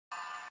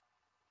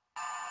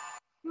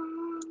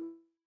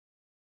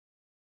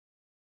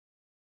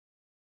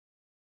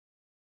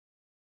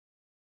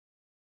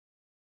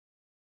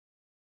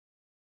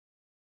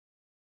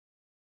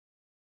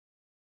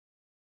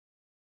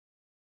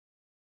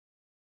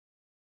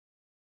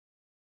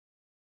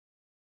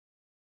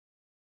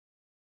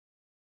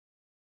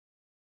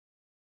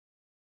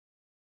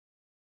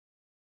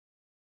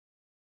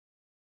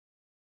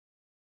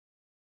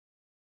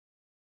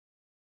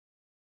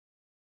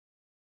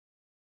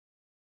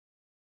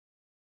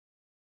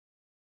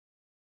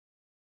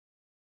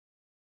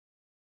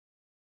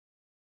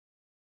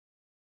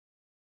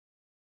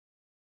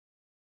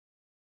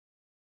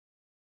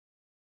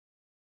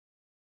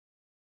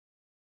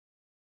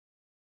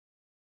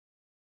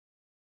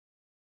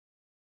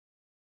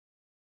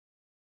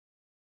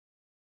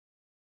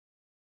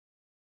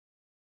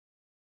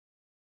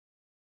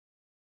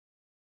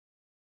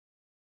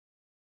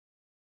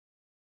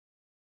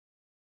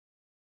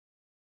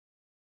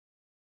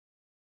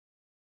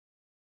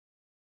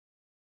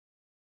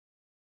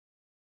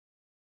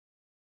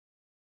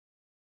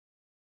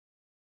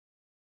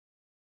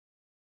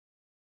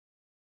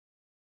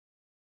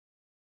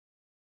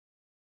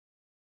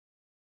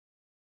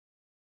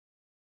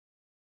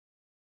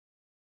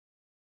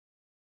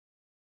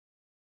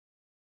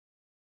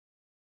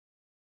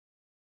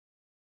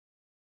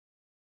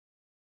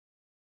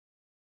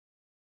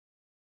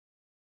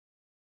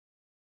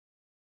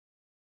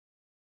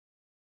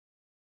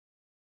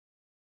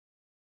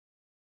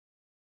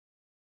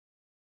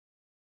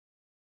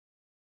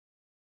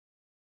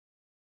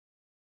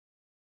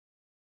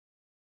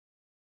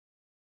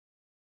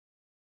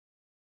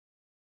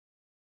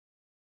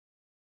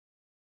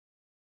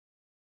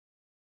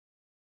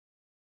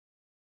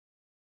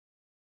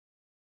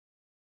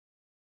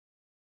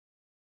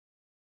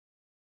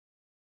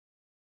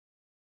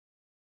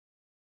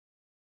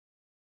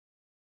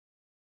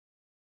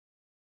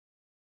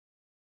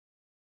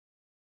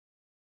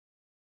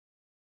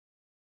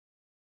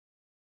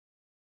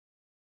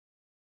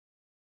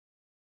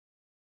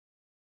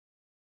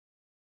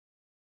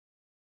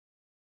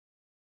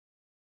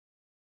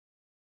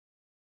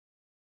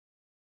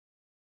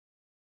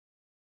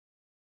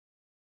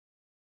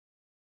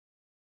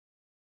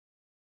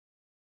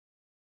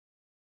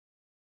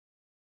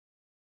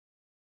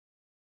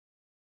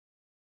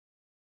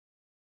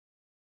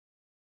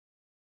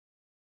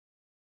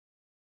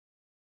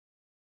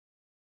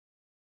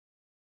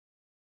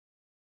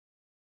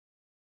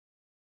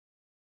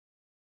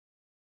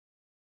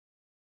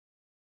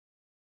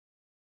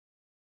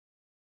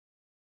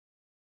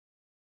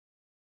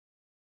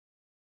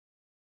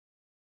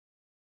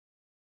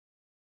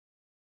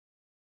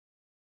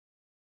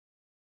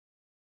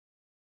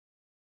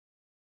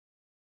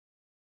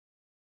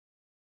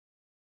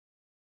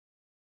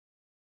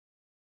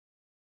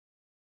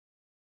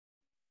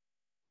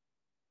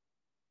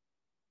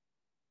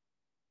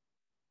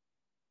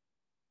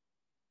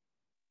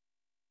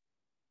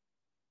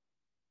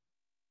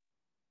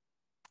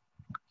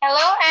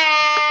Hello,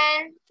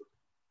 Anne.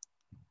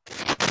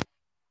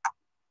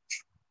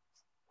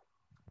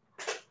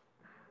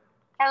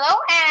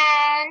 Hello,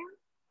 Anne.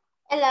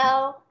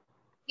 Hello.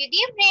 Good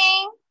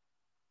evening.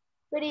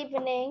 Good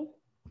evening.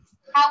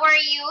 How are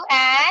you,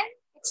 Anne?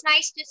 It's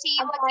nice to see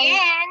you I'm fine.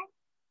 again.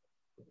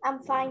 I'm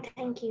fine,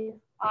 thank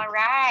you. All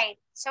right.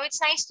 So it's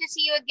nice to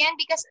see you again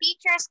because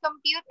teacher's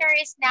computer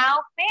is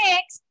now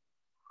fixed.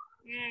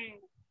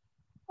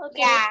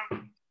 Okay. Yeah.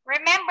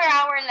 Remember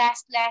our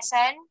last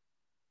lesson?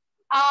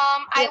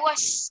 I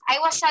was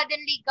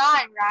suddenly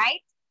gone,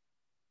 right?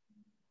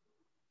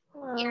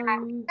 Yeah,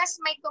 because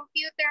my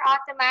computer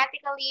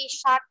automatically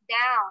shut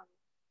down.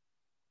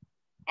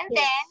 And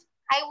yes. then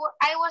I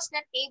was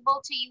not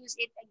able to use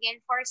it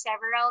again for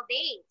several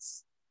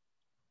days.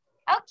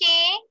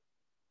 Okay.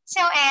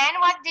 So,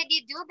 Anne, what did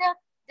you do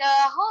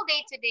the whole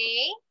day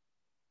today?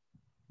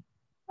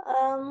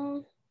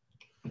 Um.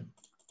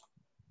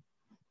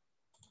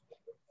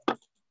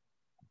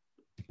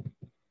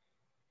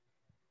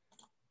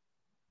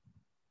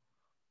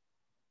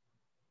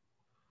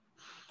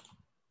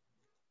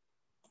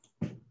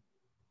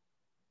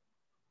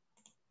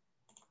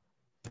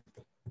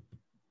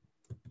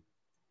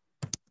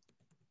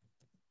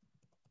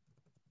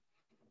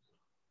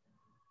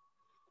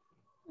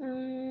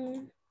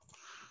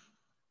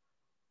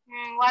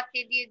 What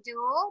did you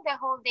do the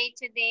whole day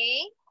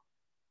today?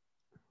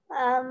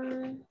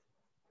 My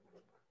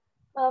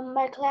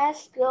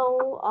class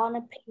go on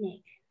a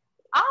picnic.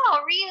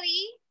 Oh,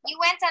 really? You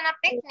went on a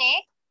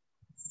picnic?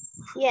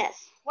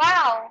 Yes.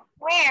 Wow.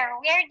 Where?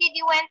 Where did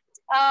you went?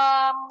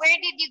 Where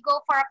did you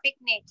go for a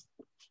picnic?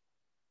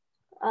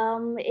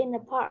 In the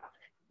park.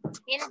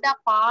 In the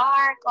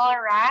park.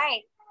 All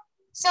right.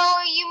 So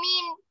you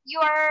mean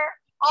you're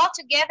all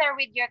together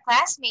with your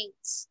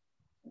classmates?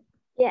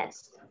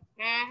 Yes.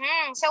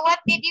 So what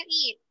did you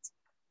eat?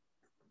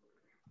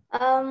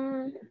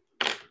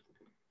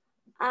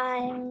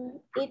 I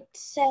eat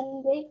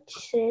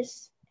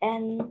sandwiches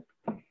and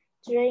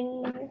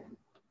drink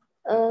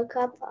a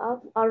cup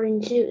of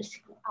orange juice.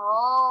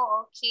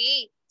 Oh,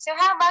 okay. So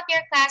how about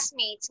your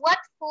classmates? What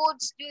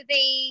foods do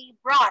they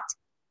brought?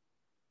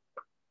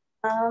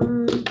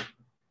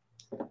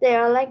 They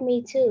are like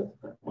me too.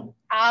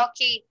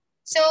 Okay.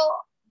 So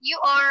you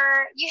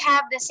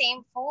have the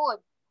same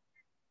food.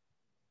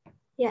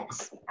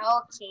 Yes.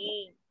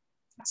 Okay.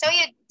 So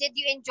did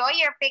you enjoy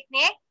your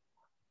picnic?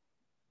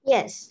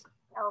 Yes.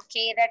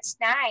 Okay, that's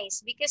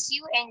nice because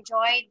you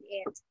enjoyed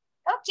it.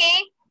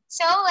 Okay.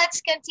 So let's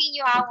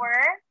continue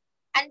our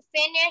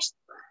unfinished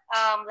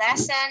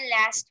lesson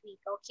last week,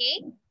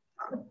 okay?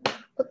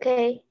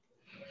 Okay.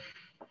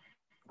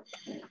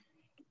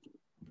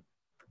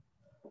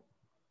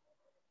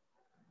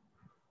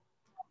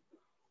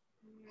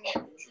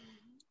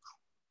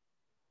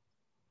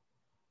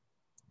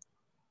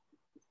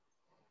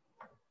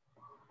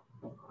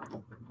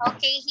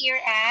 Okay, here,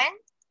 Anne.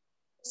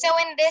 So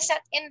in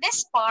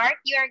this part,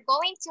 you are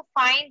going to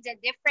find the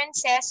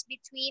differences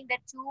between the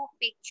two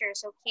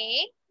pictures,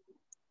 okay?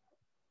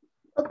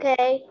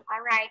 Okay.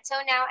 All right.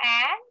 So now,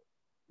 Anne,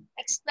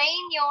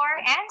 explain your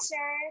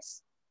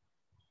answers.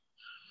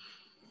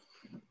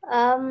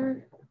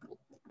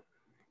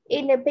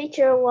 In the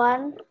picture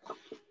one,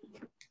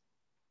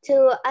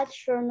 two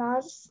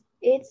astronauts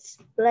is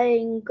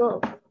playing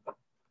golf.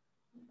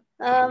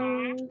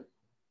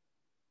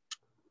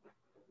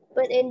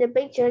 But in the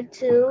picture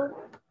two,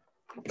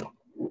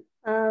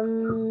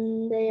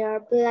 they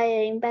are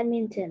playing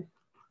badminton.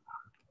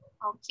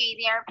 Okay,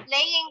 they are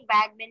playing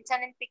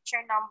badminton in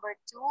picture number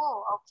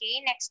 2.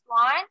 Okay, next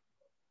one.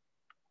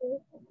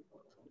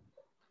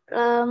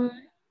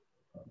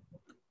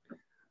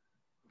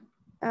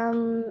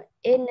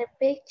 In the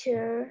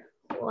picture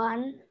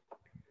one,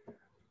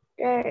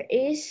 there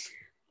is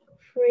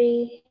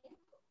 3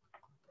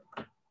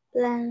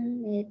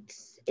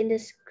 planets in the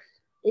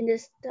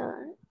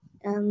star.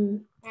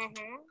 3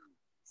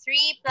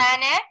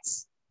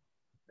 planets.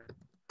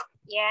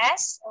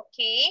 Yes,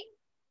 okay.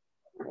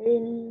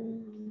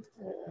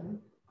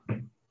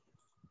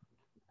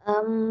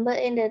 But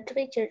in the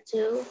picture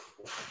two,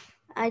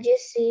 I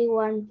just see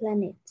 1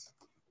 planet.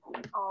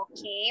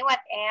 Okay, what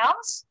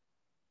else?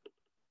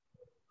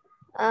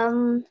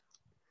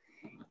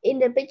 In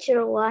the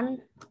picture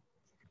one,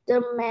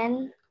 the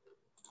man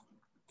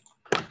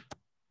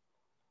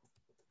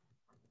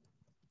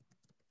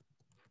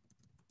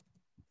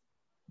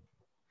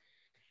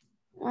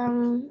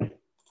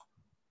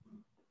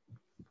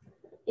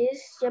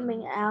is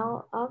jumping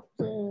out of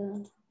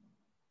the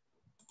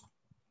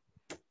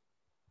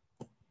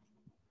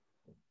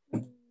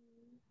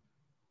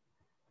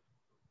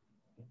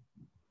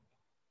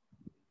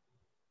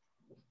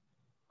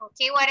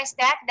Okay, what is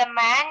that? The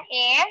man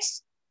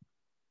is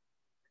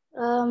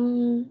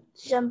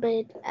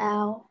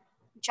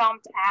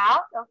jumped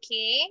out.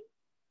 Okay.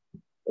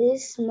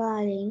 Is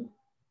smiling.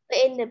 But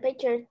in the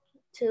picture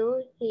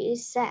two, he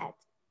is sad.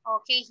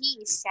 Okay,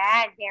 he is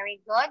sad. Very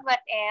good. What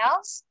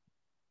else?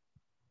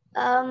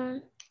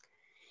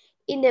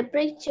 In the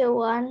picture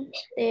one,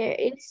 there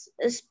is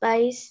a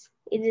space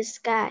in the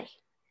sky.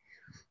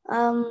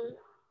 Um,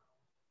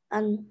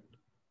 and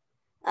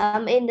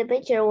in the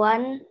picture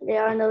one,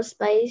 there are no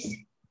space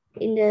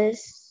in the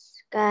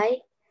sky.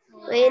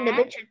 But in the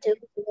Mm-hmm. picture two,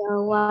 there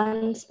are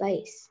one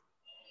space.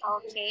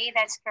 Okay,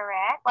 that's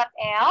correct. What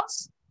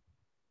else?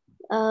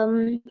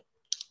 Um,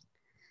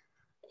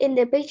 in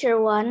the picture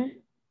one,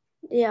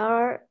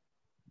 there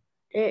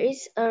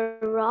is a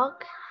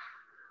rock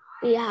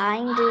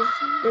behind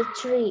the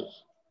tree.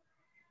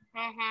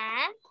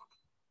 Mm-hmm.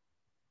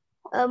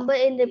 But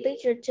in the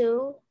picture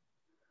two,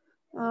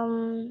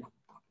 um,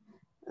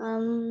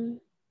 um,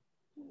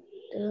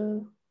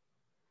 the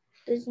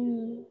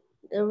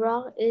the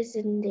rock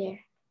isn't there.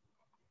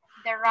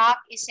 The rock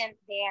isn't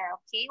there.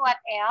 Okay, what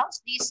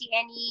else? Do you see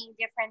any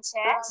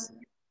differences?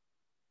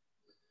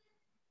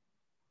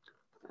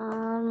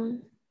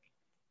 Um,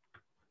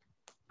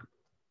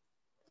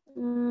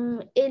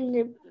 in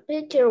the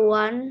picture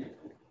one,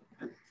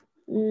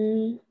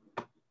 mm,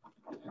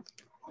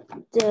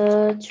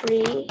 the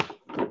tree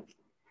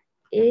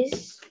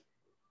is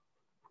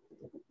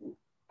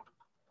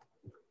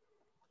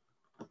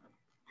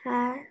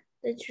ha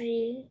the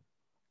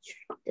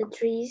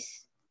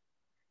trees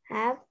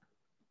have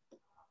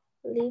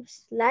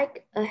leaves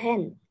like a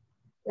hand,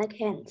 like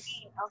hands.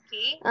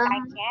 Okay, like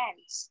Um,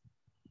 hands.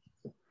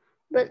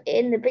 but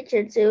in the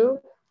picture too,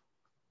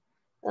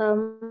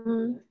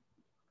 um,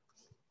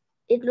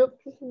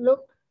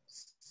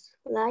 looks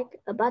like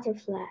a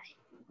butterfly.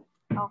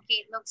 Okay,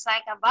 it looks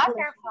like a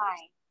butterfly.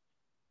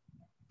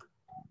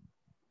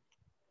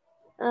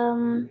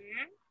 Um,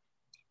 Mm-hmm.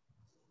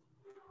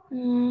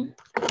 mm,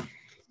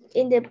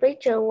 in the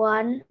picture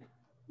one,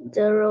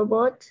 the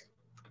robot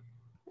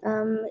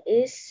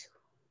is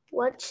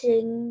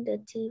watching the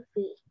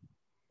TV.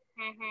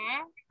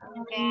 Mm-hmm.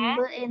 And then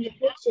But in the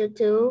picture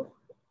too,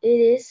 it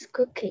is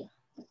cooking.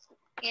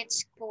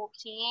 it's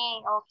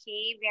cooking.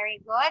 Okay,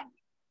 very good.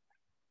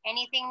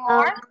 Anything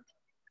Um, more?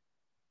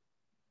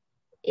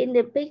 in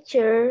the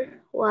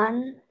picture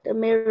one, the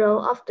mirror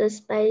of the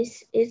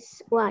space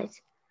is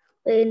white,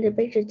 but in the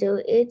picture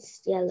two,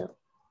 it's yellow.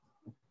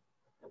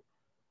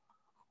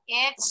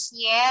 It's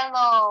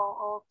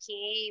yellow.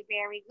 Okay,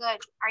 very good.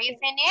 Are you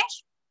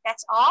finished?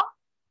 That's all?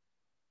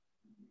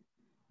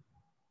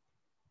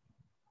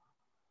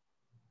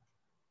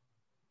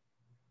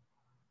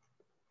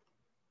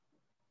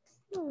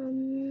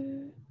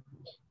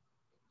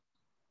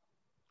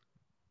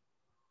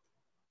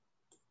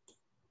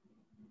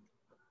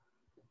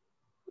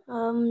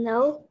 Um,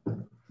 no.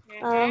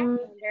 Mm-hmm. Um,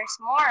 There's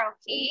more,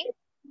 in okay?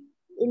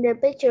 the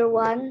picture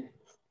one,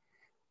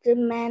 the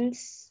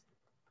man's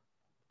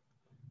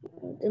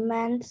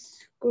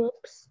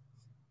groups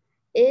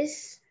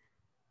is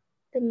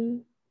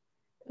the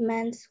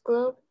man's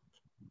group.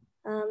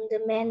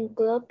 The man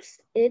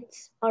gloves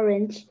it's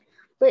orange,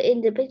 but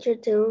in the picture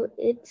too,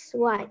 it's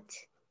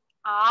white.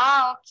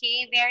 Ah,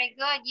 okay, very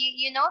good.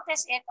 You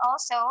notice it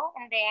also,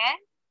 and then?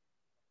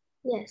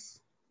 Yes.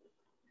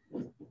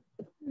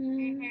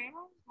 Mm, Mm-hmm.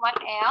 What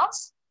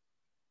else?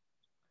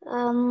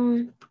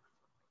 um.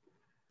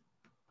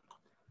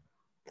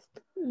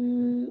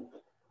 mm,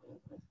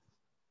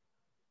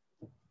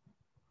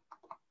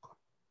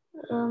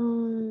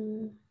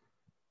 um.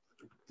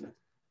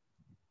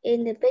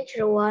 In the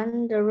picture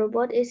one, the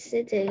robot is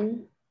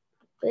sitting,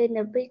 but in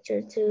the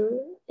picture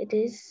two, it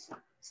is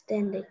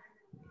standing.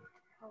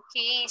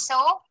 Okay,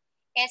 so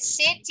it's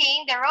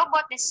sitting, the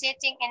robot is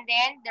sitting, and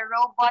then the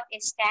robot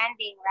is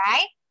standing,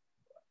 right?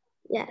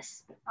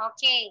 Yes.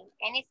 Okay,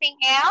 anything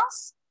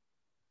else?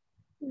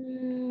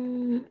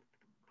 Mm,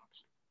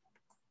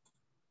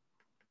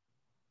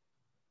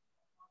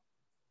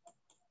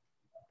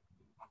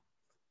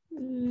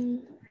 mm,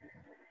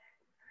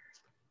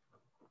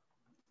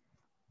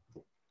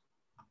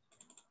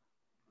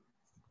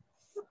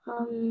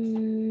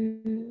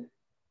 um.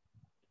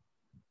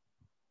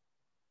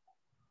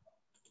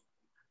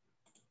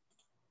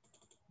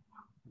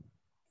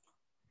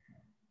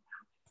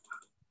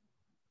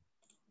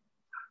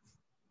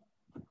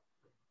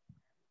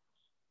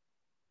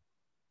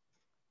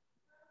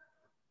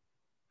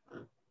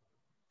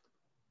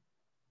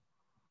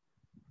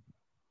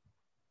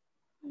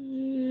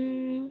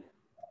 Mm,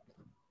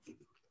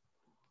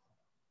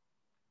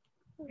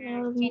 Can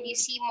um, you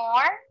see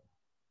more?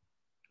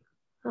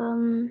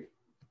 um,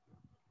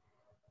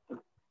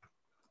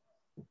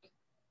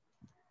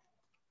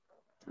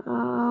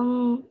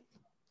 um,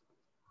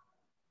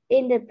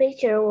 in the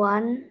picture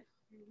one,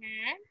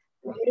 Mm-hmm.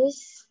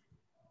 is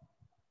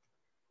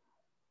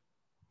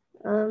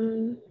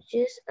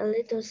just a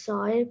little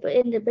soil, but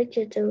in the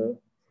picture too,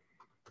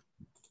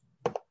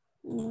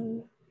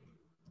 um,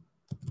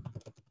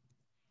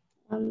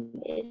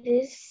 it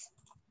is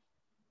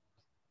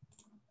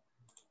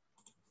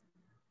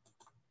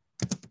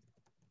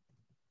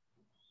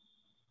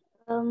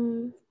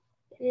um,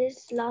 it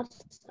is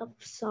lots of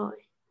soil.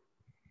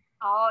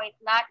 Oh, it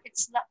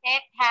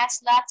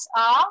has lots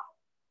of.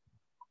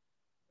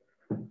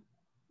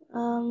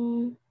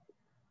 Um,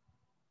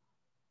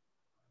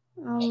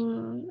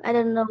 I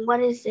don't know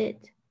what is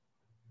it.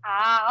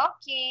 Ah,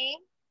 okay.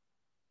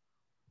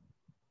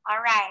 All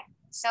right.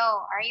 So,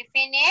 are you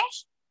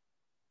finished?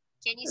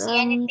 Can you see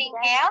anything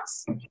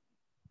else?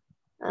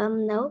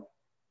 No.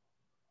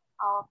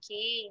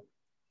 Okay.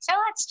 So,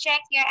 let's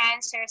check your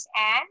answers,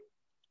 Anne.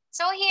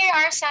 So, here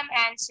are some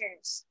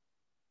answers.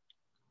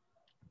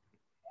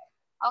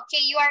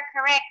 Okay, you are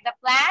correct. The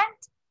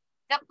plant,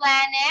 the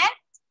planet,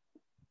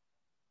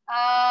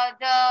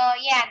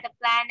 the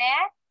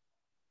planet,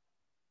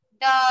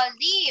 the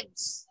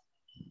leaves,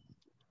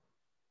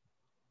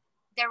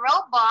 the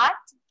robot.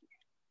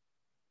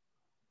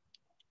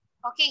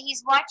 Okay,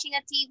 he's watching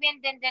a TV,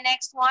 and then the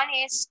next one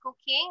is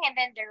cooking, and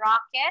then the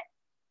rocket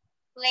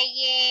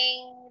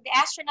playing, the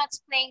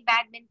astronauts playing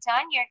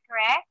badminton. You're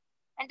correct.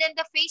 And then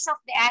the face of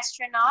the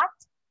astronaut.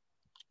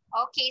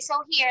 Okay,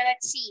 so here,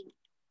 let's see.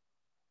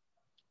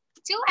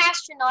 Two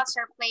astronauts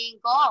are playing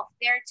golf.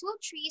 There are two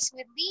trees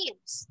with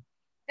leaves.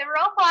 The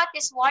robot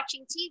is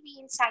watching TV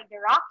inside the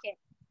rocket.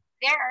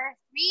 There are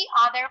three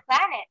other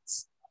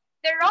planets.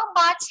 The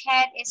robot's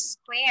head is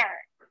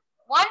square.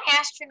 One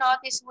astronaut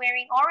is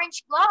wearing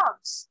orange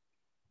gloves.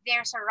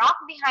 There's a rock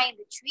behind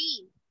the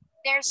tree.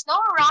 There's no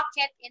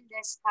rocket in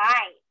the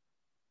sky.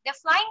 The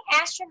flying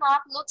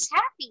astronaut looks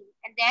happy.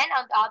 And then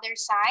on the other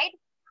side,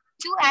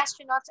 two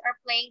astronauts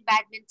are playing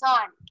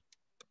badminton.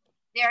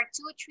 There are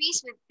two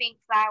trees with pink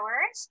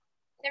flowers.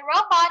 The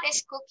robot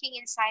is cooking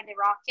inside the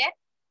rocket.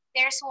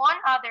 There's one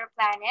other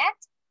planet.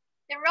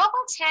 The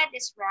robot's head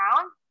is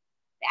round.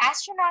 The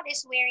astronaut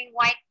is wearing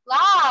white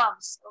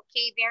gloves.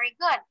 Okay, very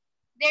good.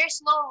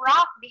 There's no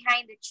rock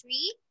behind the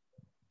tree.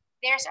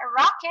 There's a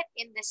rocket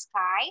in the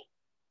sky.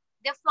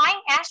 The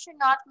flying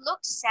astronaut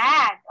looks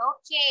sad.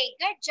 Okay,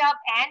 good job,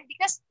 Anne,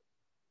 because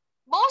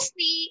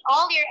mostly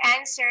all your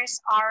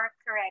answers are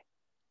correct.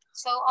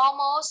 So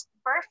almost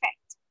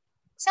perfect.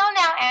 So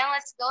now, Anne,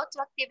 let's go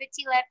to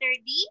activity letter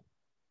D.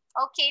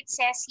 Okay, it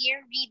says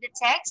here, read the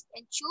text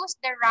and choose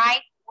the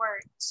right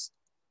words.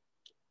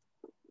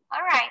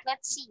 All right,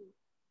 let's see.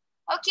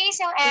 Okay,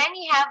 so Anne,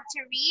 you have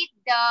to read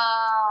the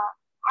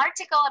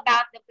article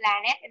about the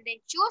planet and then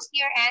choose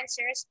your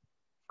answers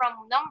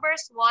from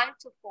numbers 1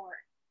 to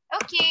 4.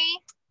 Okay.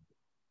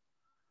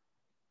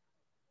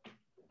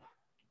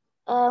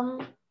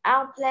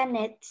 Our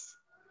planet,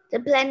 the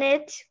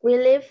planet we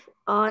live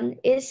on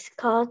is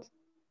called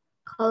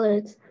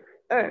Earth.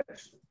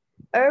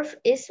 Earth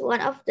is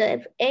one of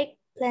the 8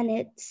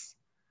 planets.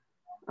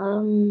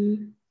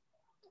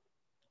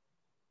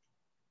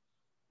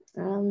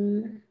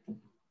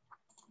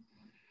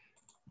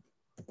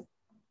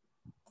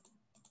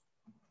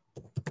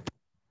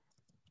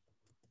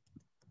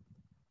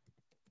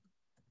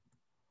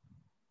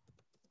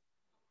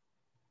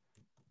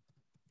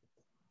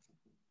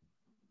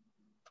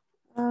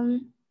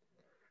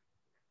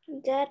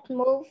 That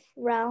move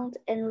round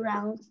and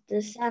round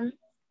the sun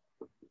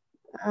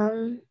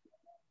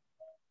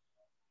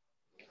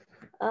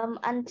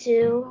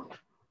until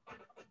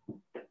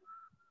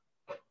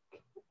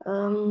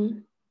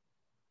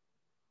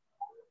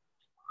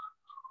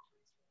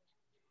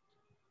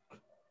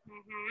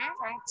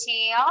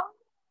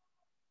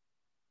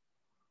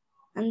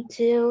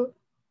until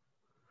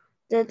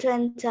the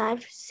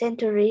 20th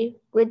century.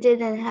 We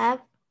didn't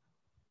have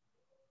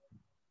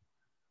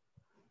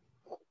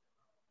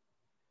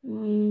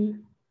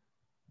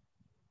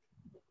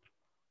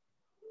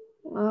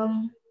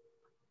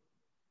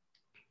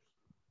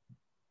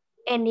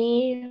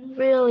any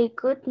really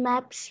good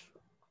maps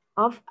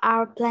of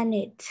our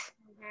planet.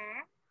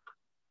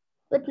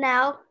 But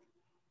now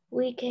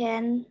we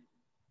can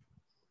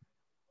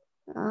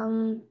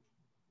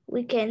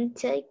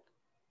take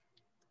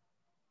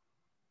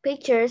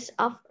pictures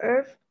of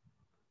Earth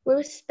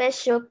with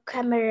special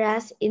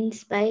cameras in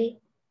space,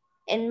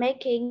 and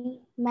making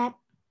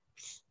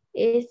maps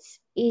is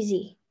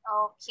easy.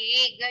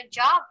 Okay, good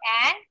job,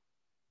 Anne.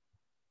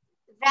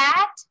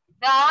 That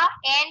the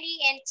Andy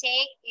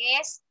intake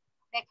is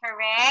the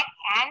correct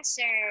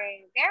answer.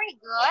 Very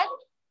good.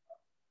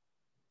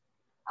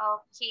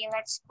 Okay,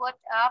 let's put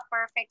a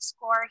perfect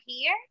score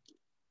here.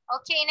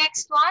 Okay,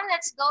 next one.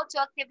 Let's go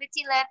to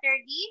activity letter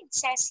D. It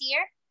says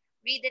here,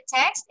 read the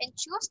text and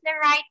choose the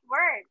right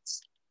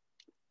words.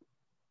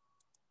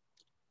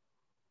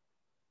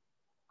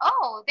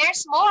 Oh,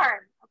 there's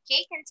more.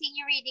 Okay,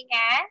 continue reading,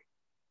 Anne.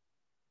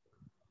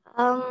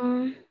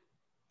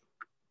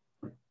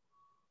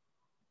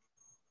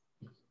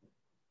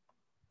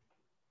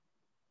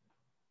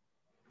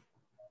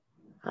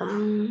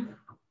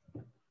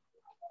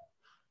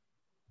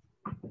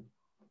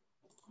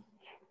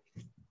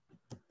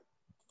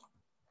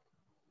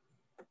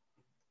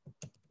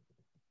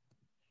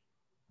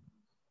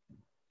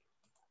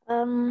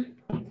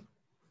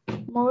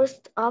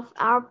 Most of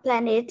our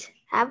planet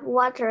have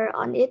water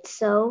on it,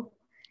 so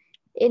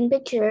in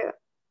picture,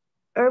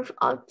 Earth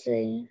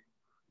often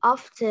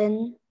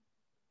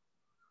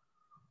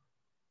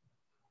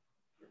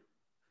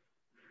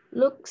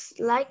looks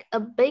like a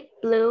big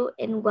blue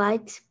and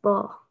white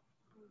ball.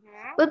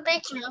 But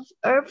pictures of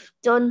Earth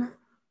don't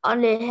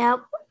only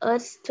help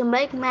us to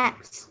make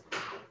maps.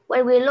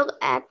 When we look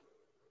at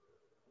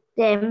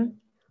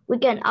them, we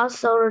can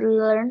also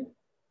learn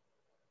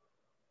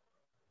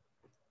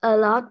a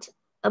lot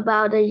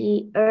about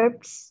the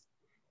Earth's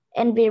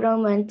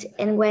environment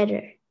and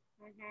weather.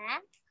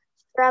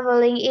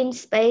 Traveling in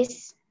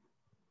space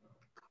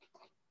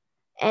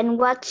and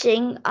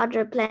watching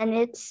other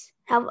planets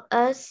help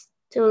us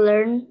to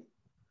learn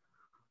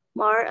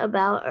more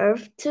about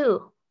Earth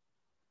too.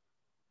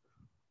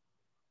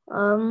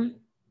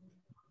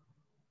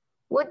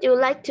 Would you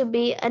like to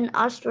be an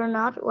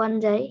astronaut one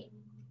day?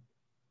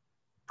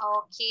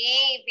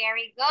 Okay,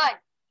 very good.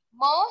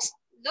 Most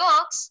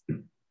looks,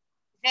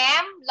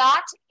 them,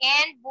 lot,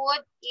 and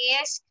would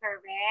is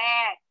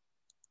correct.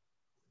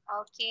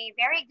 Okay,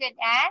 very good,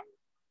 Anne.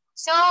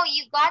 So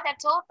you got a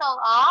total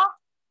of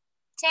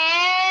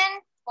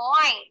 10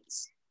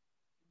 points.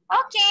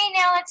 Okay,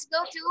 now let's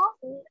go to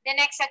the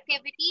next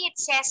activity. It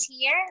says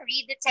here,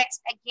 read the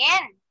text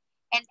again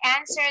and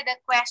answer the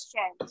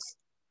questions.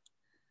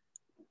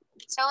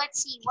 So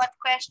let's see, what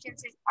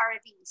questions are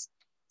these?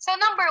 So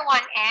number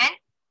 1, Anne,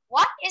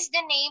 what is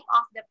the name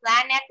of the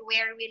planet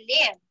where we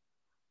live?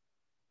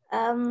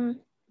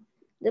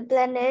 The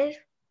planet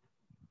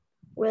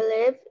we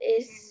live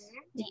is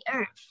the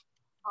Earth.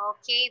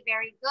 Okay,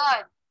 very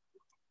good.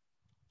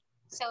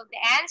 So the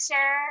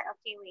answer,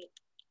 okay, wait.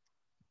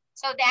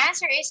 So the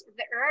answer is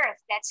the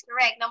Earth. That's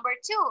correct. Number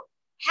 2,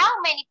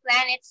 how many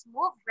planets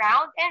move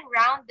round and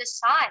round the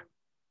sun?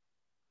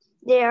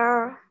 There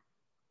are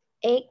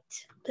 8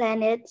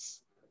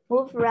 planets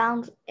move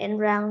round and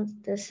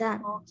round the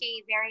sun.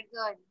 Okay, very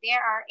good.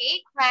 There are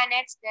 8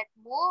 planets that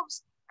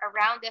moves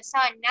around the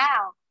sun.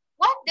 Now,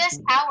 what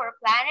does our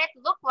planet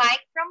look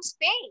like from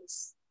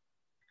space?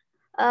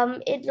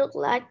 It looks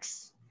like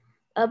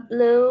a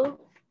blue,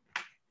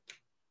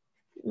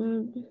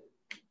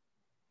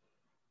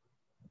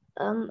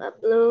 a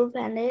blue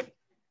planet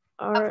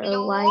or A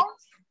blue, white.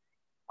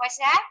 what's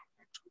that?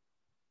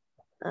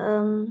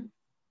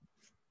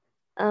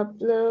 A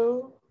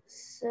blue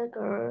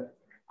circle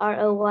or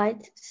a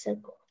white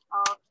circle.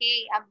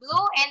 Okay, a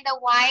blue and a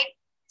white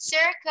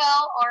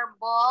circle or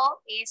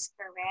ball is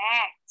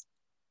correct.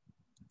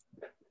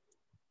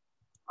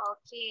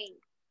 Okay,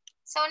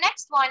 so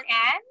next one,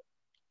 Anne.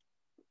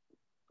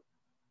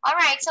 All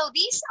right, so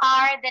these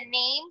are the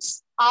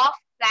names of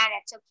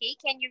planets. Okay,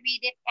 can you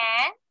read it,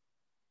 Anne?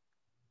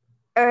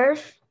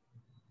 Earth,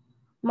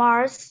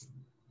 Mars,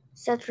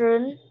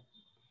 Saturn,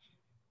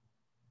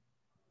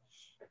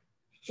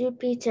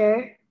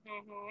 Jupiter,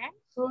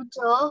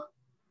 Pluto,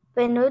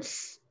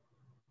 Venus,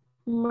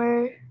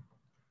 Mercury,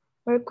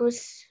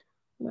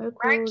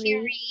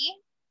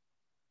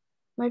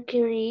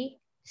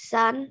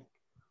 Sun,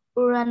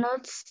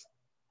 Uranus,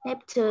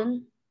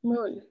 Neptune,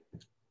 Moon.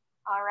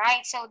 All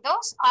right, so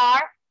those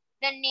are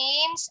the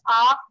names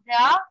of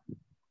the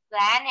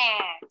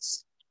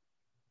planets.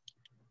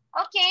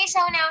 Okay, so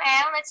now,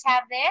 Anne, let's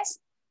have this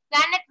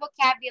planet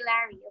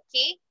vocabulary,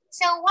 okay?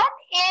 So what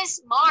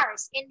is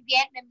Mars in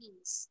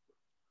Vietnamese?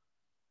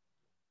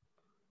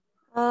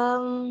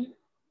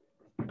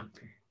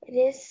 It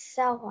is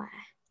Sao Hỏa.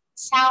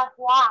 Sao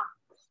Hua.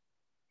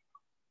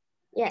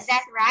 Yes. Is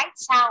that right?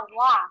 Sao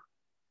Hua.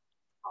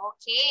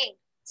 Okay.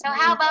 So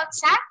how about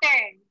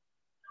Saturn?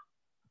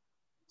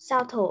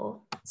 Sao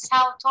Thổ.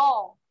 Sao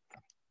Thổ.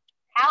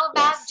 How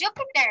about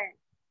Jupiter?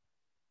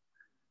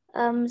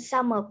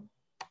 Sao Mộc.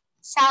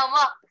 Sao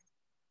Mộc.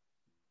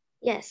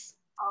 Yes.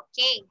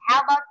 Okay.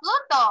 How about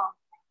Pluto?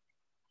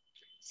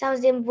 Sao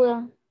Diêm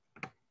Vương.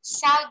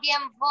 Sao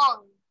Diêm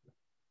Vương.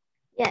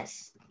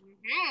 Yes.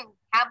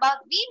 How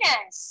about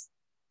Venus?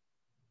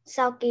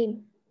 Sao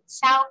Kim.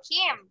 Sao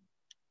Kim.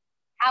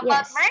 How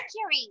about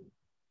Mercury?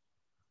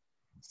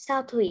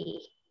 Sao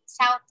Thủy.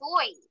 Sao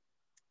Thủy.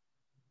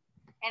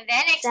 And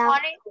then next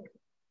one is,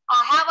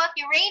 how about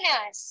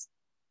Uranus?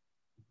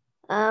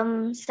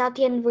 Sao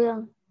Thiên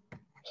Vương.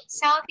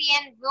 Sao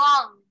Thiên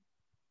Vương.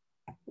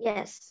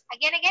 Yes.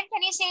 Again,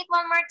 can you say it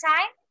one more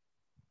time?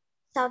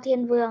 Sao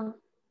Thiên Vương.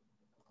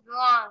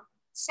 Vương.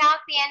 Sao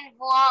Thiên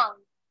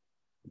Vương.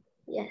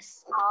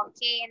 Yes.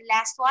 Okay, and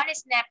last one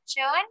is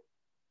Neptune.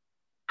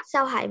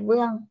 Sao Hải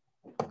Vương.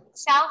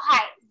 Sao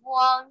Hải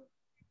Vương.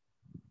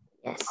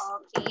 Yes.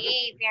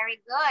 Okay,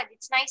 very good.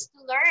 It's nice to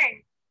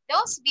learn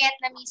those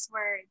Vietnamese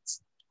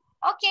words.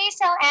 Okay,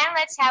 so Anne,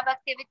 let's have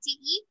activity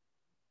E.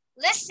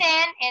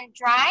 Listen and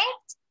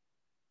write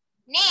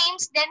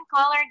names, then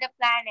color the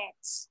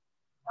planets.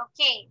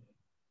 Okay.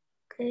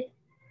 Okay.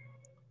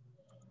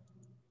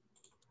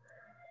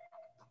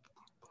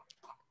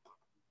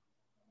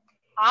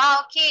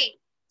 Okay.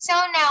 So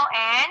now,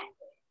 Anne,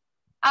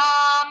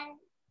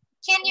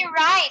 can you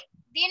write?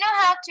 Do you know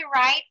how to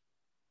write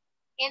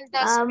in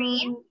the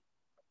screen?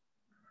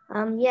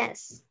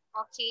 Yes.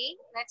 Okay,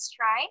 let's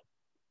try.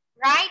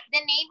 Write the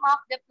name of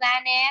the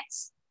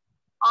planets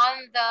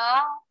on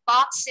the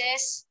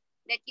boxes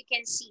that you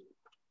can see.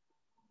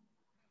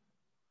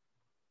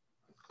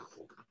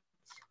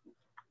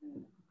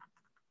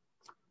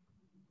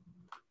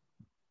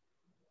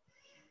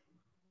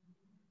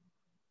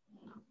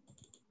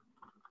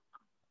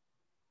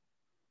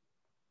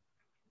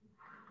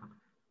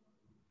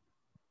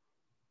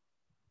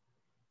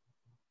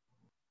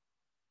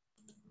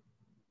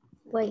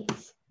 Wait.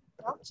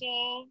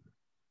 Okay.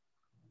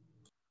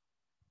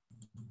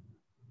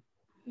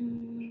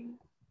 Hmm.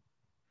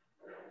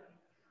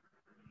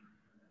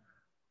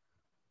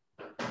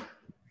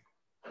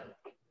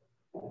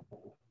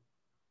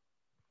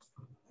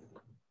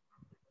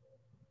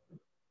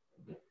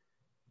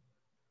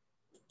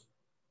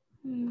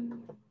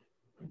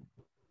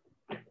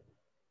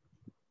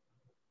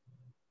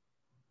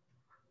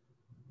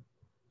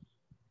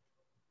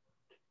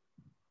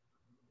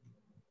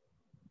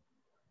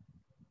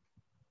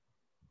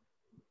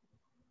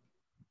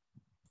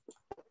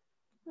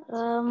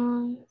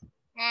 Hmm.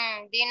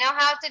 Do you know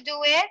how to do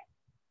it?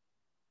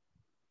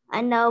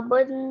 I know,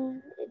 but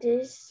it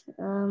is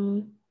a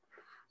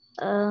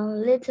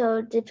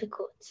little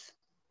difficult.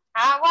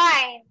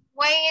 Why?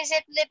 Why is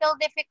it little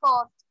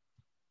difficult?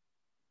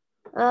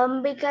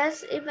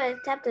 Because if I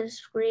tap the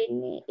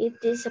screen, it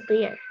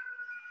disappears.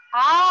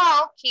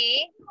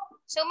 Okay.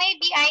 So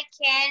maybe I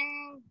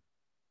can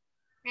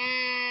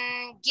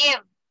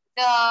give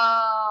the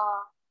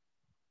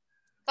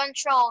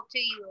control to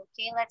you.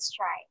 Okay, let's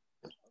try.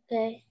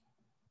 Okay.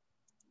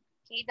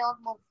 Okay, don't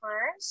move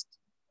first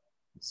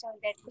so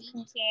that we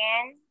Okay.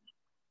 can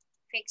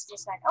fix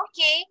this one.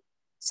 Okay,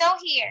 so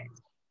here,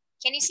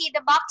 can you see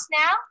the box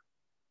now?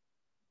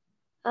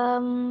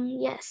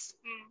 Yes.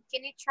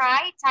 Can you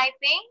try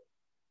typing?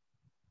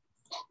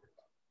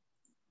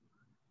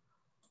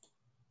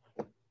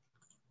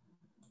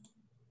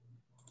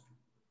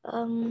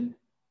 Um,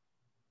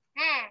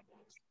 Hmm.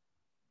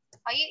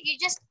 Oh, you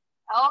just,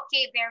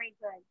 okay, very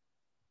good.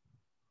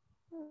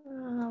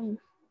 um,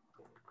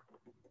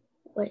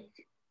 wait.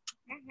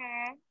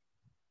 Mm-hmm.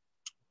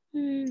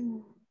 Hmm.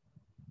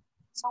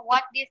 So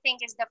what do you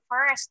think is the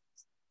first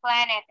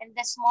planet and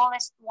the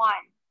smallest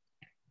one?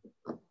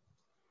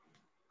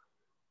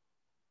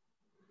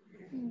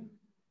 Hmm.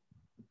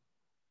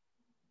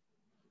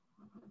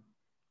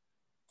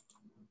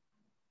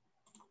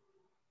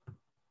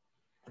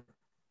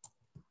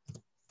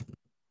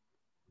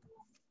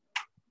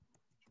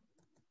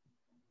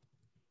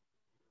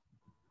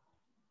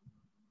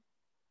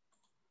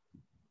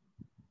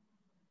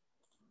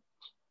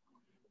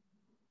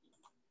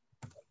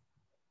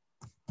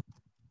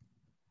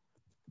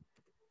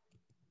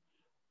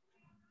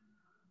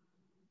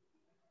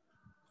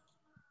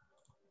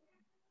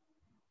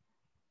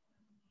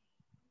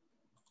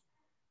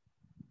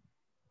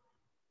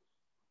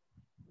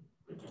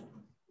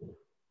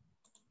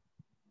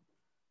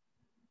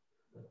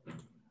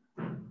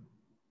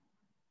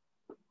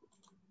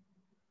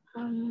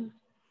 Um,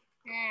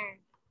 Hmm.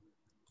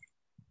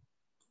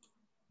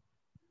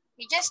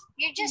 You just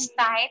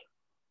type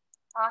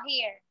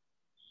here.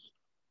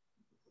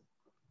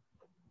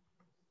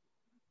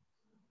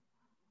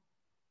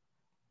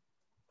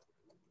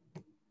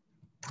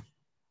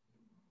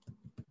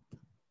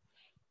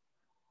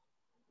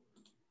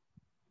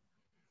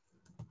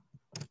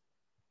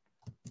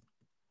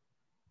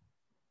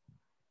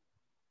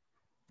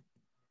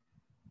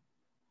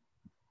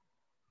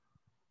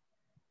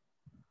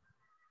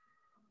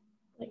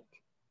 wait.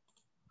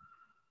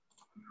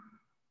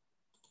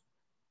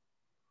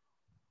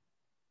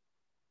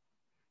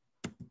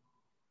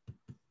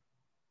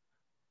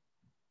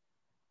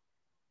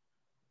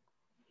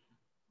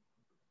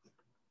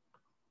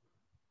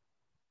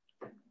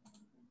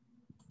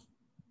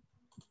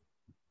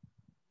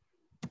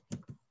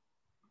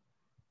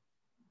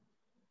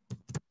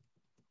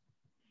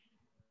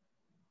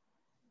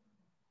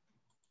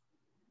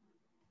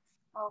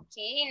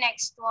 Okay,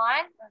 next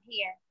one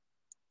here.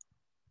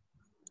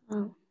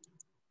 Um,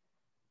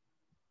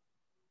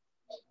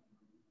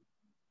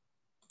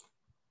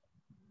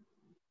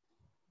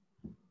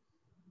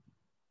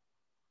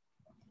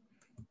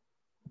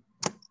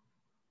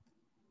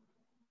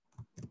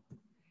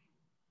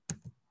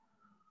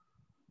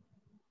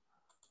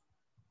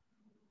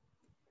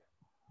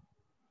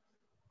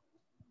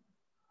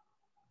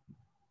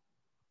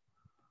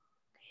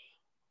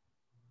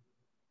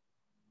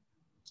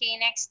 Okay,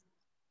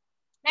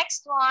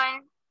 next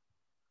one.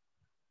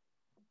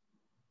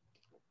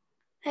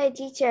 hey,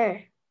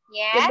 teacher. The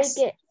Yes.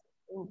 biggest,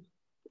 Oh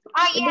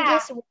the yeah,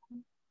 biggest.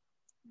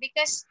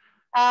 because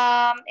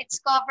it's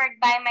covered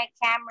by my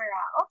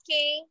camera.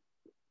 Okay.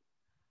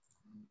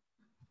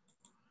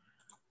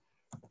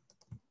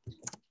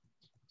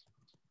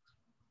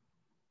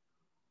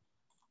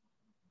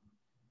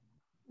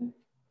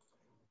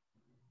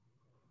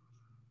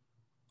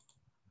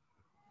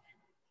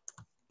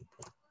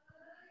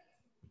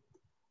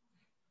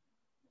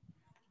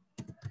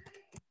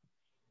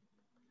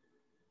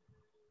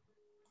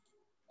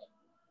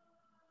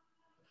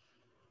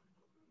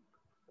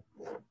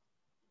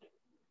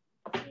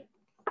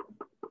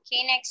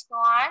 Okay, next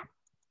one.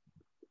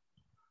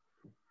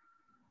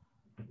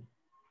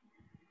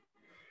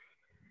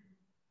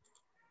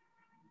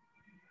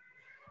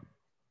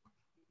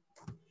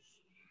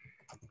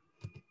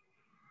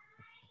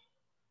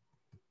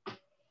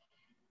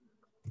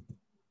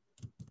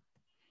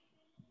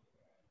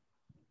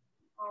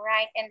 All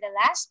right, and the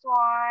last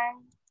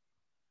one.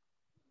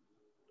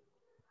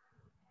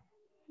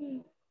 Hmm.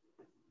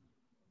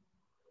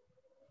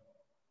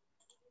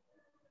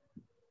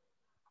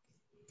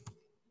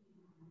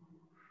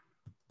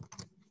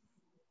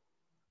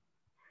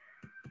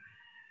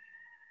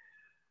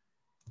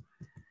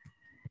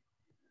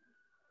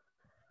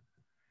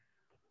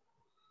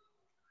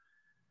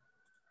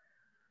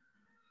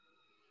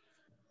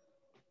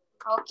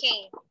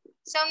 Okay.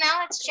 So now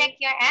let's check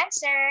your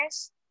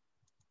answers.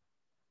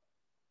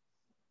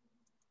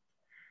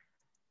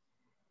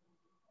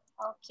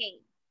 Okay.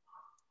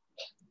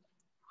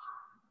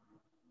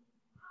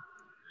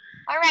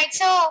 All right.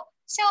 So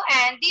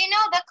Anne, do you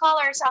know the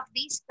colors of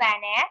these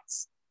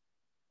planets?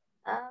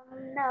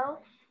 No.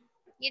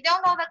 You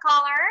don't know the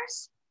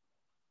colors?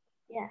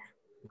 Yeah.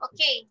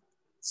 Okay.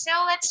 So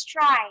let's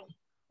try.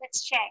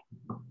 Let's check.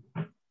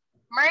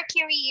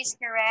 Mercury is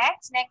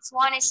correct. Next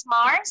one is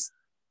Mars.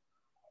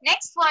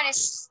 Next one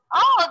is,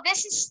 oh,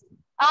 this is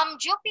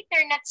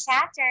Jupiter, not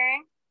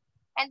Saturn.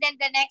 And then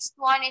the next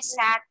one is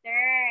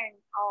Saturn.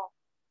 Oh,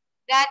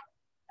 that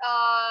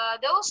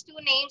those two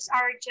names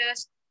are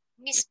just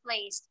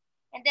misplaced.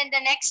 And then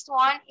the next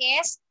one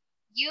is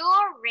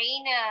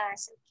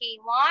Uranus. Okay,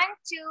 1,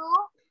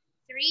 2,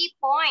 3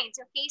 points.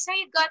 Okay, so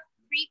you got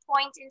 3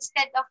 points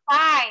instead of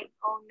 5.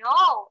 Oh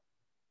no.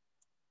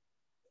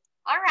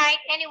 All right,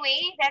 anyway,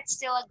 that's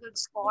still a good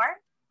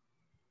score.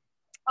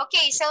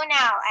 Okay, so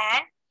now,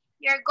 Anne,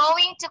 you're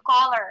going to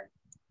color.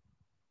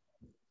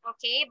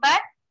 Okay, but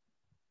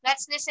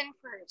let's listen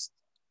first.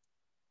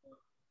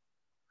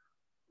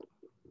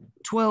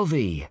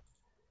 12E.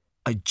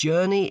 A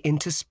journey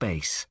into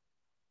space.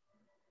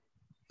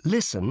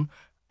 Listen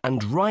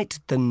and write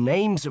the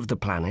names of the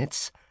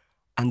planets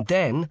and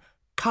then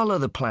colour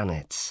the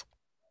planets.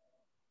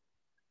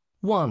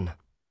 1.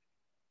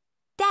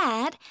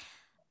 Dad,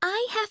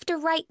 I have to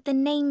write the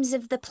names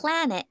of the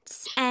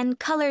planets and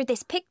color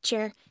this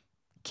picture.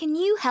 Can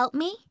you help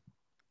me?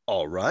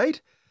 All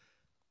right.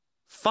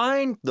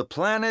 Find the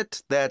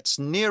planet that's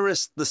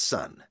nearest the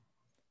sun.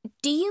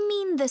 Do you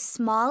mean the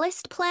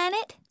smallest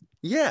planet?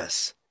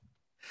 Yes.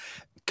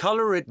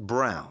 Color it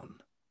brown.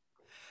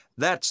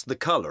 That's the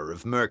color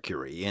of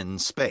Mercury in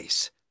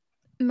space.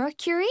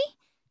 Mercury?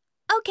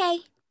 Okay.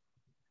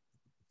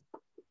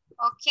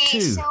 Okay,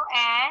 2. so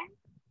Anne.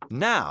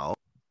 Now,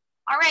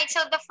 All right, so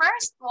the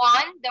first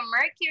one, the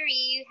Mercury,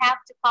 you have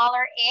to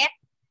color it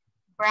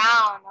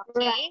brown,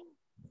 okay?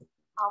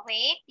 Oh,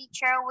 wait,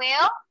 teacher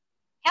will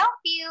help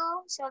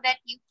you so that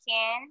you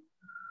can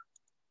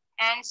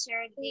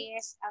answer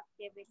this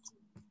activity.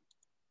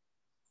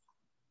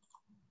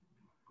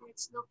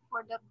 Let's look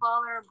for the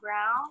color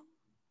brown.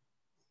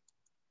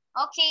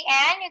 Okay,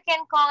 and you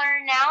can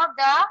color now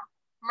the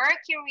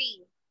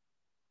Mercury.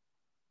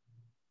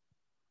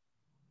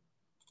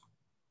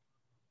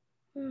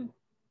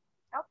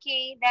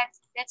 Okay,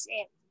 that's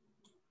it.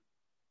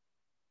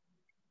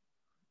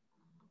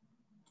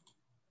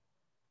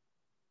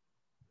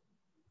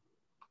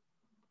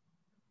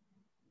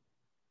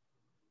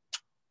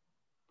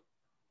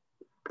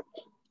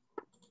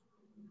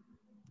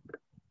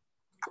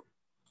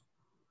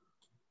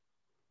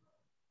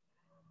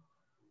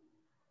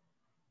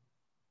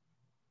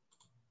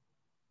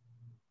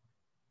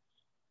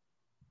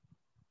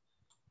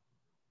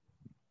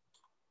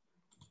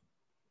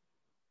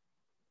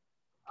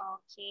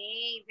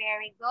 Okay,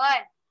 very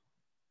good.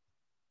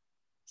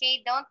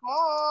 Okay, don't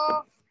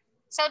move.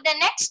 So the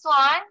next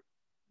one,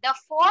 the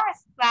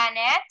fourth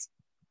planet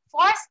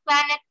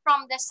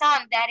from the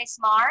sun, that is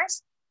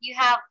Mars, you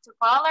have to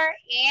color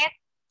it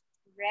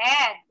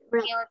red.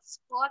 Okay, let's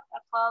put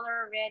a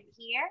color red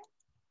here.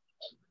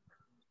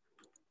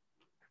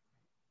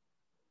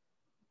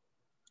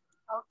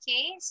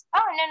 Okay,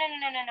 oh,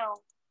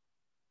 no.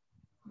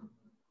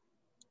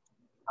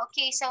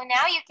 Okay, so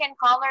now you can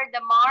color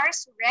the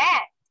Mars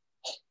red.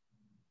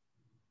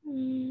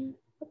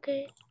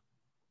 Okay.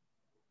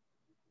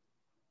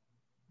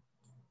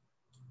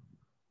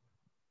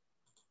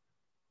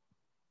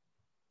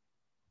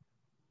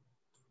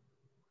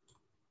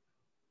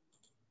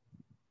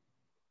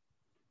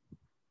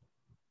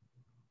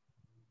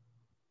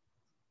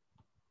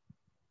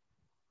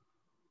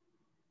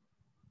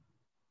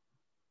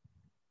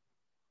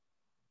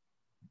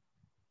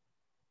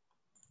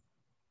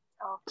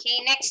 Okay,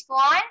 next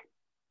one.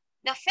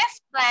 The fifth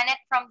planet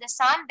from the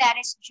sun, that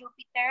is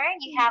Jupiter.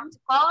 You have to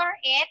color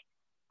it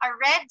a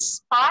red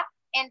spot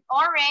and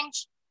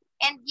orange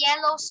and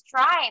yellow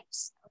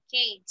stripes.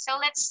 Okay, so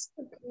let's,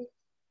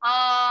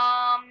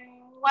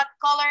 what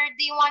color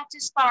do you want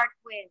to start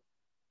with?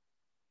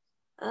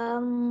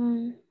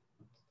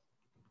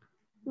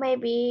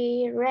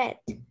 Maybe red.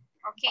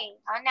 Okay,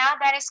 now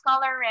that is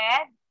color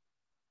red.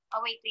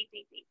 Oh, wait.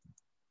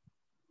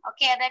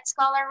 Okay, that's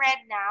color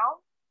red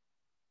now.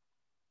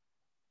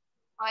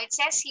 Oh, it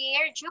says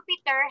here,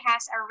 Jupiter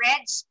has a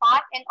red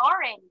spot and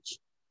orange,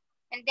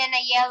 and then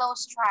a yellow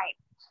stripe.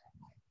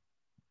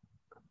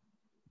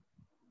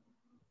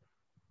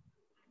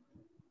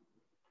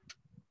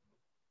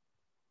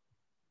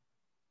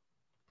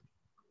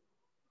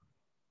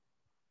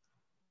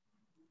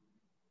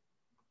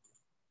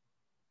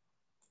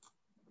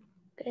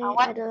 Okay,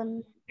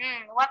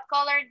 What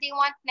color do you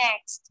want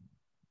next?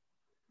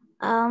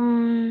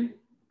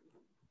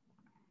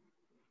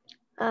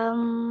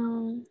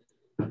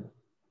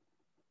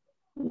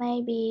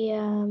 Maybe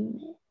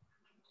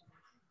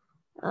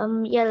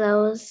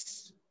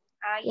yellows.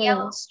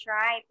 Yellow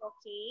stripe,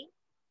 okay.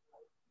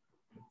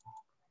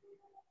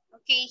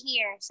 Okay,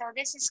 here. So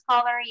this is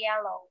color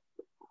yellow.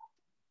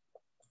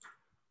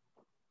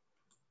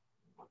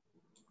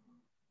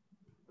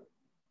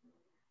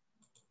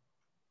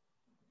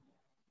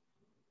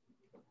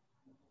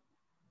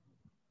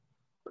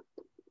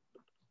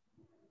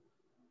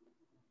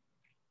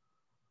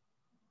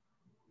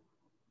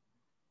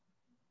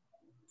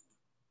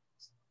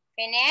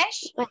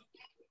 Finish?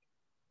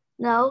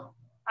 No.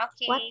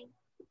 Okay. What?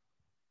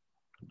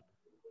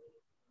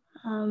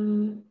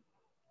 Um.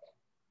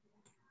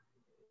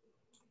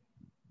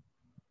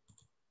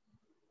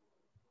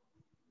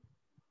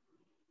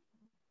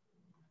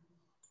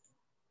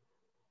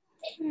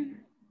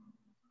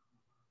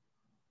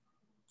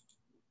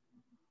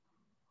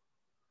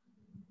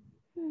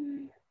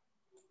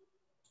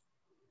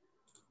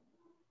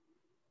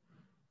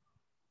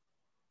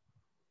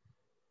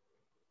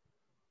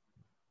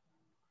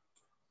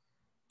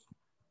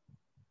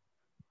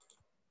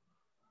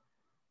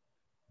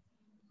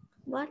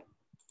 What?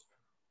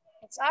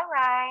 It's all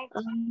right.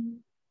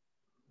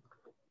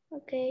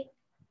 Okay.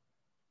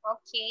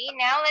 Okay,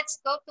 now let's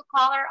go to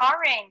color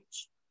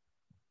orange.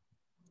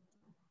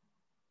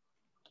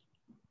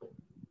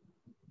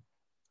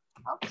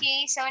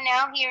 Okay, so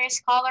now here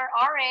is color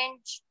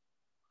orange.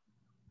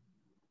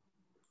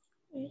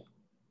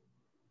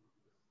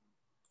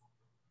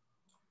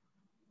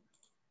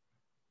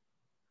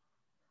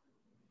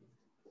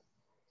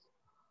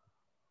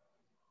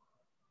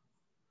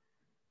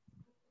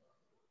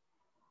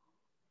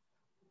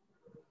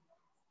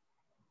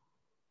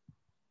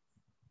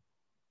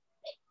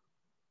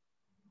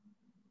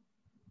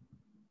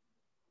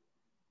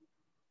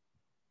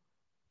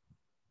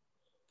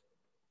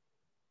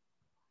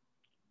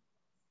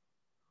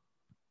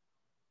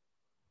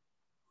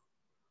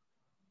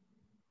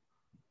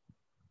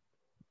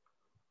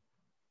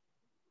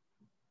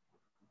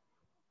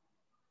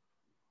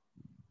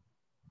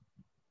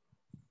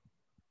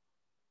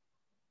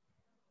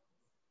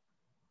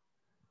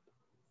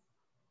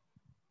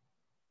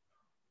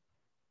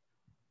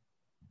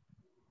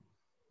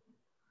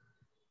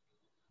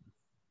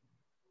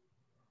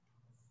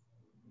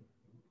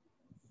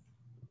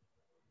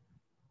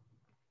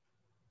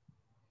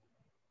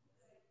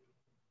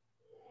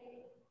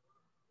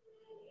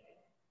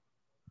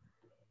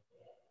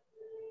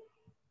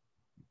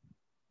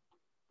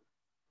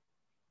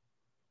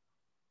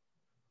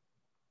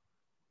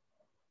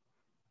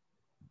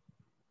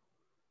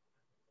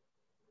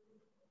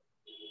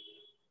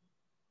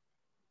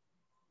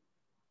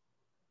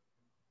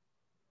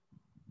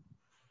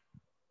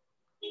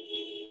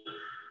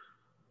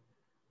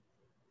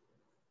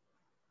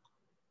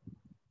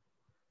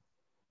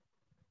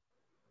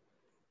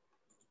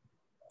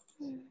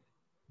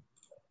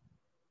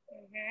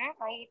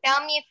 Okay,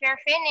 tell me if you're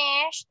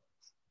finished.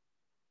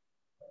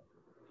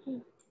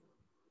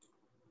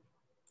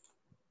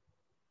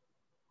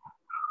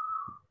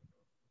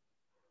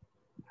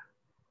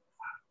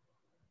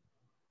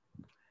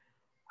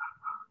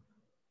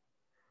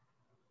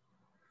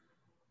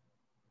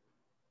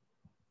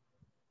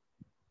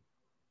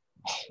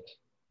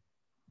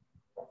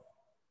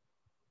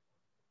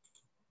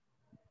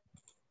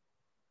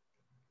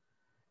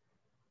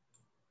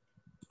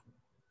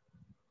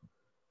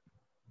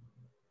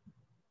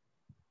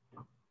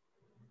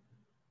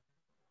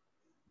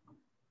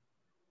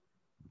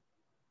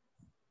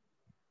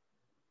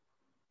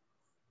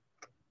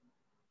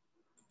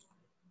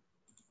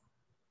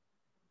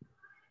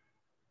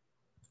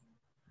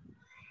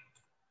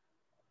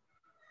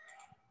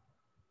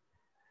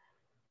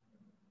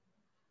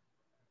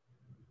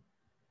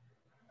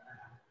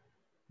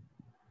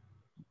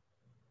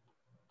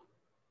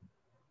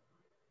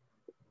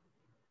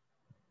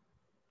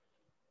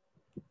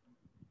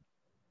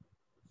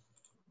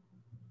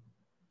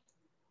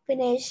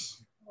 Finish.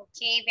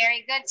 Okay,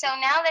 very good. So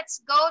now let's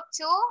go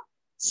to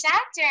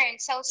Saturn.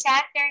 So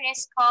Saturn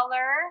is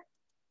color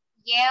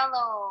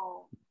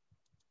yellow.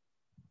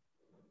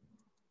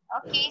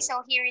 Okay,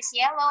 so here is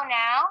yellow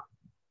now.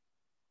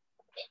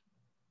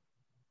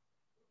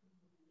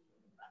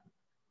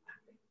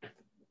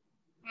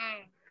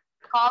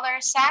 Color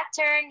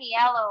Saturn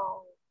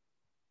yellow.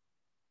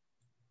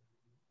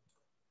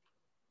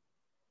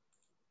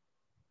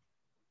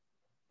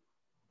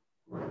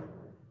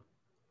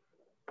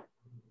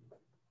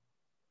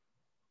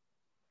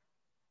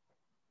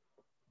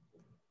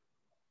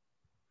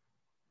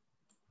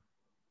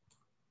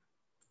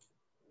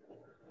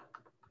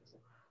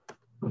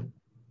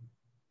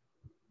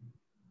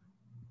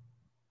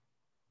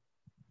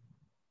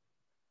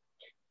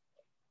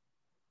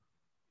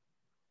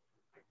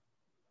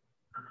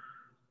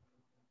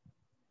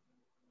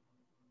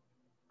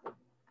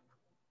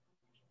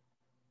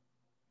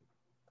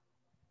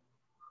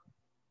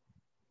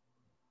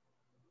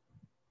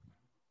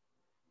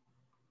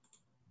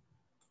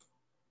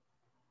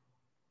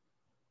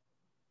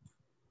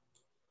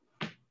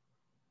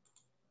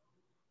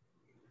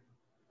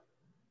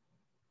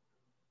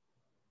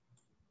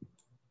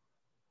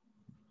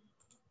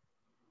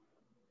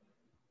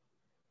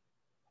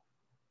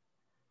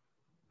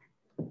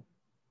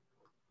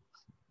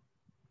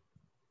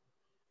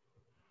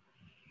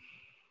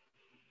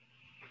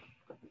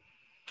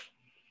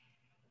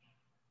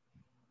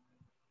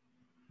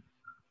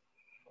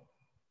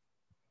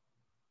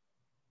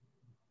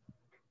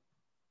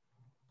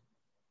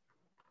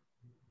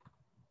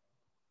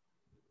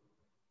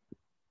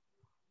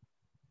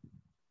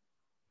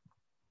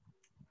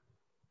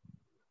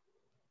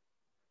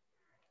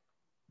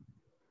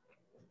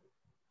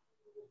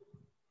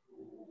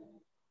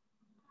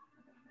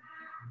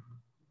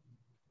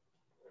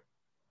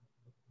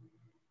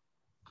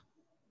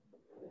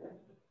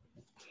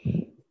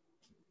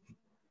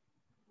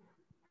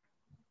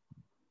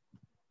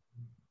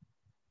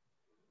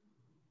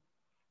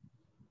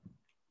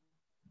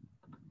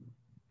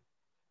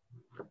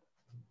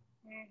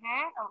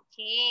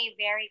 Okay,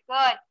 very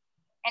good.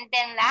 And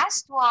then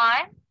last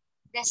one,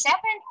 the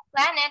seventh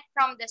planet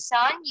from the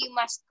sun, you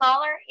must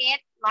color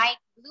it light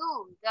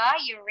blue, the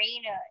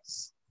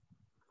Uranus.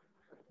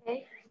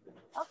 Okay.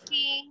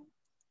 Okay,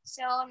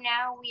 so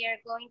now we are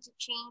going to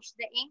change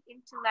the ink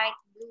into light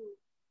blue.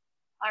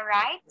 All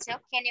right, so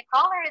can you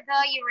color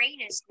the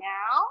Uranus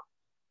now?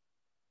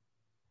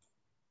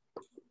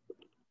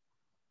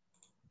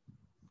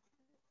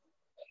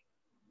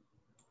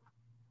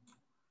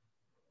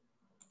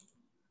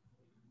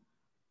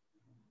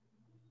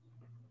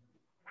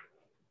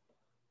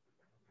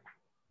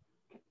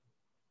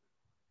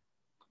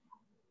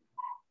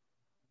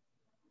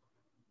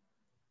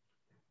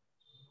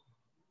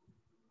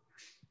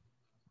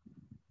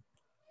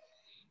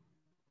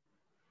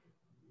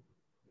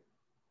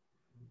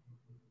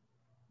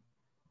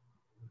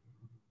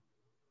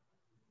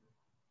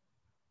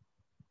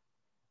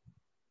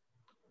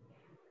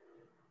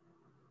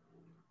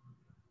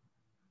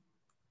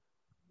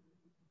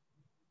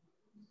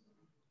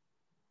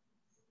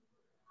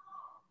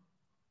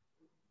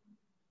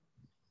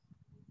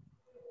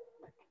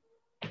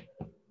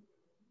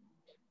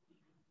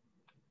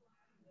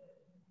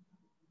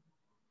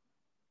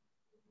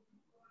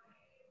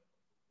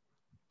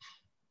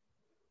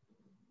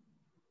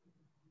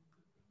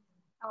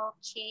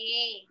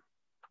 Okay.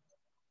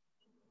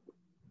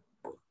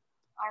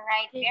 All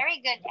right,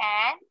 very good,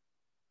 Anne.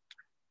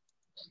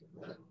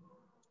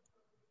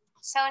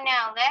 So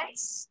now let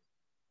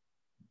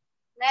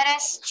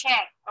us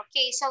check.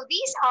 Okay, so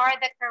these are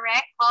the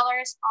correct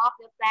colors of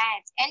the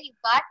planets, and you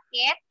got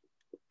it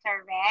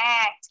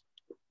correct.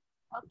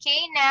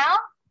 Okay, now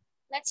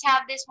let's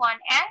have this one.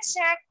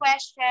 Answer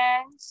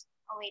questions.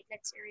 Oh wait,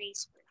 let's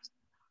erase first.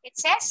 It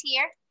says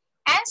here,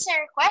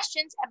 answer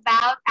questions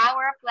about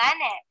our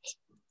planet.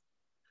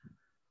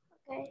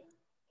 Okay.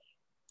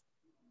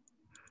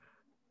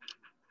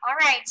 All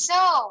right,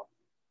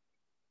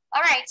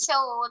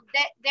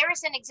 there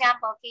is an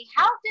example. Okay,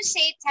 how to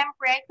say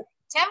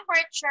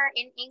temperature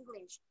in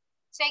English.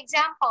 So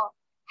example,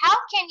 how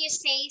can you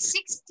say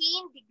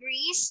 16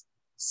 degrees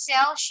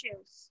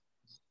Celsius?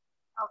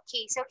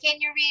 Okay, so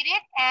can you read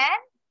it?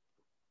 And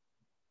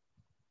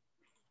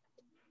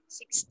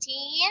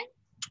 16.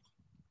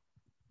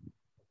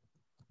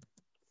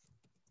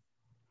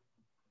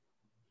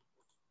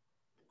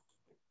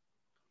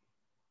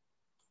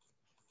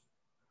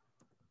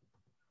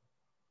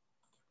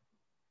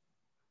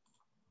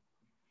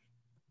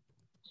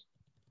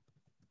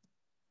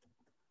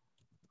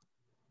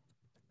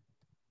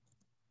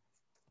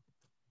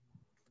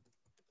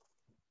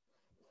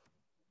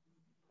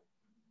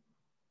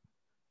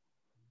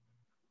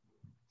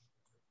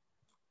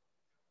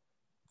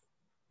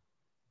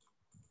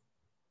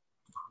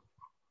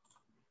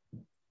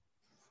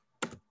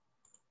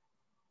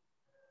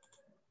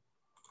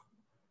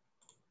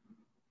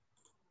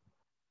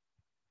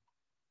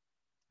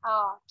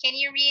 Oh, can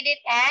you read it?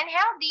 And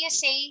how do you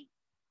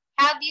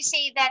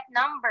say that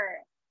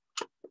number?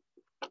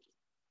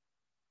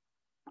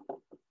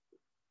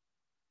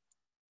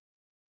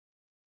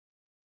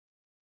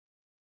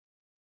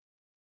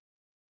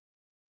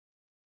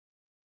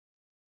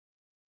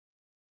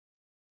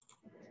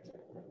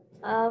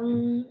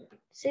 Um,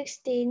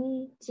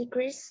 16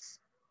 degrees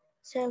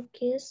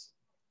Celsius.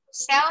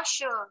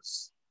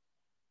 Celsius.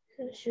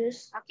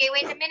 Celsius. Okay,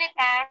 wait a minute,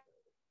 Anne.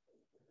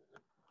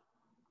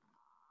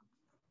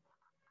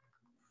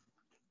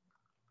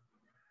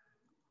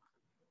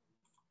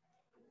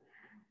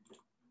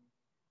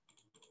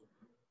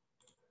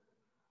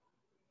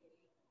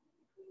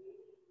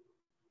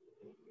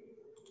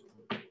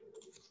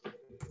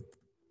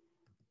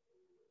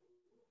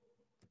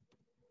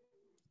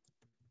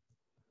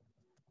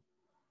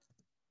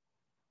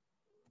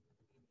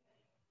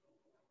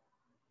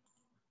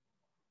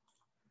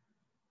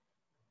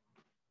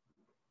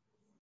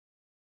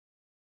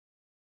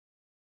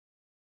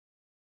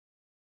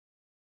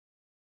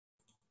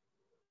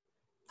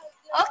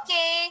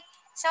 Okay,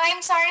 so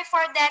I'm sorry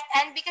for that,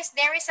 and because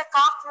there is a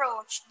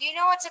cockroach. Do you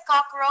know what's a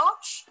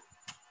cockroach?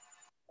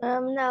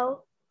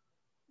 No.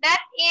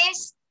 That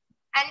is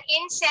an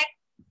insect,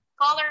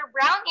 color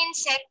brown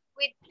insect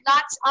with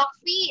lots of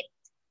feet,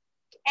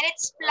 and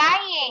it's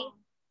flying.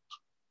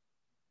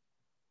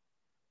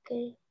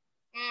 Okay.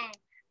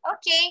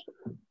 Okay,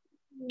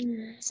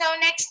 so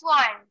next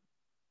one.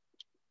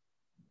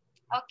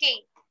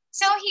 Okay,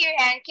 so here,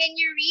 Anne, can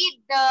you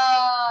read the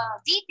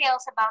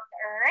details about the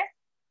Earth?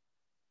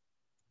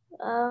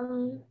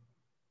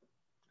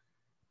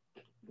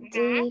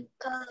 The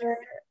color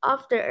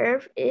of the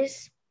earth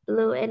is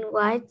blue and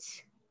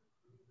white.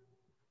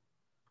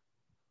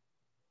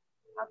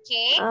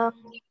 Okay.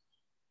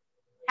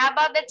 How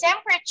about the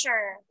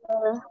temperature?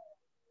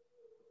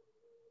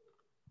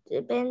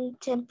 The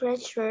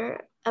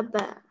temperature of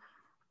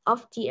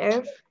the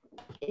earth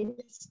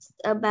is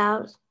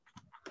about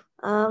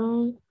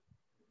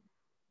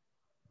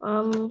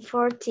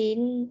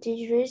 14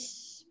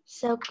 degrees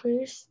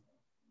Celsius.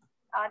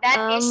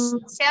 That is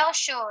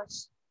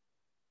Celsius.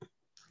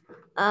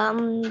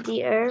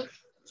 The earth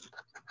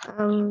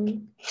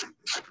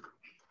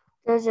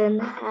doesn't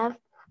have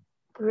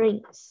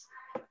rings.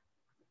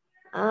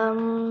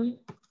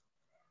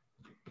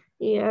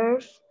 The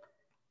earth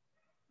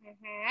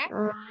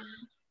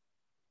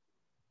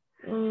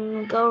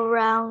go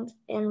round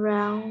and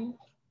round.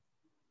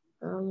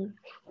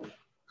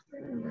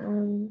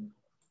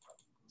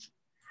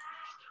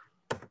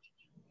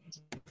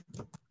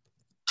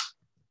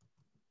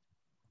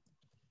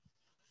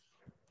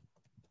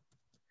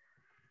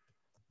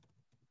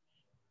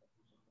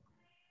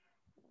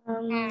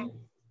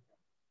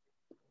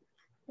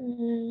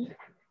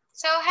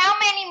 So how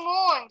many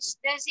moons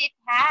does it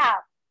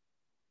have?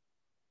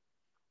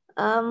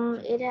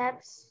 It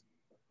has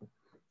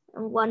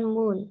one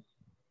moon.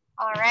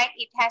 All right,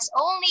 it has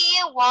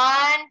only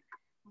one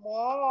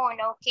moon.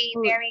 Okay,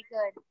 very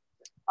good.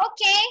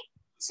 Okay,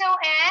 so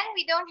Anne,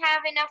 we don't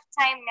have enough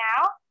time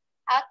now.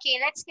 Okay,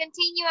 let's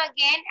continue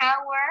again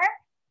our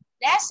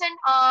lesson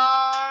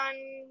on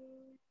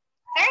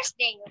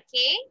Thursday,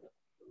 okay?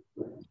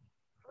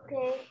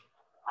 Okay.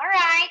 All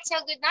right,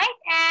 so good night,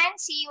 Anne.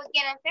 See you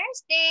again on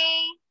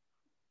Thursday.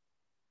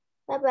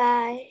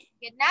 Bye-bye.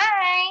 Good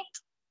night.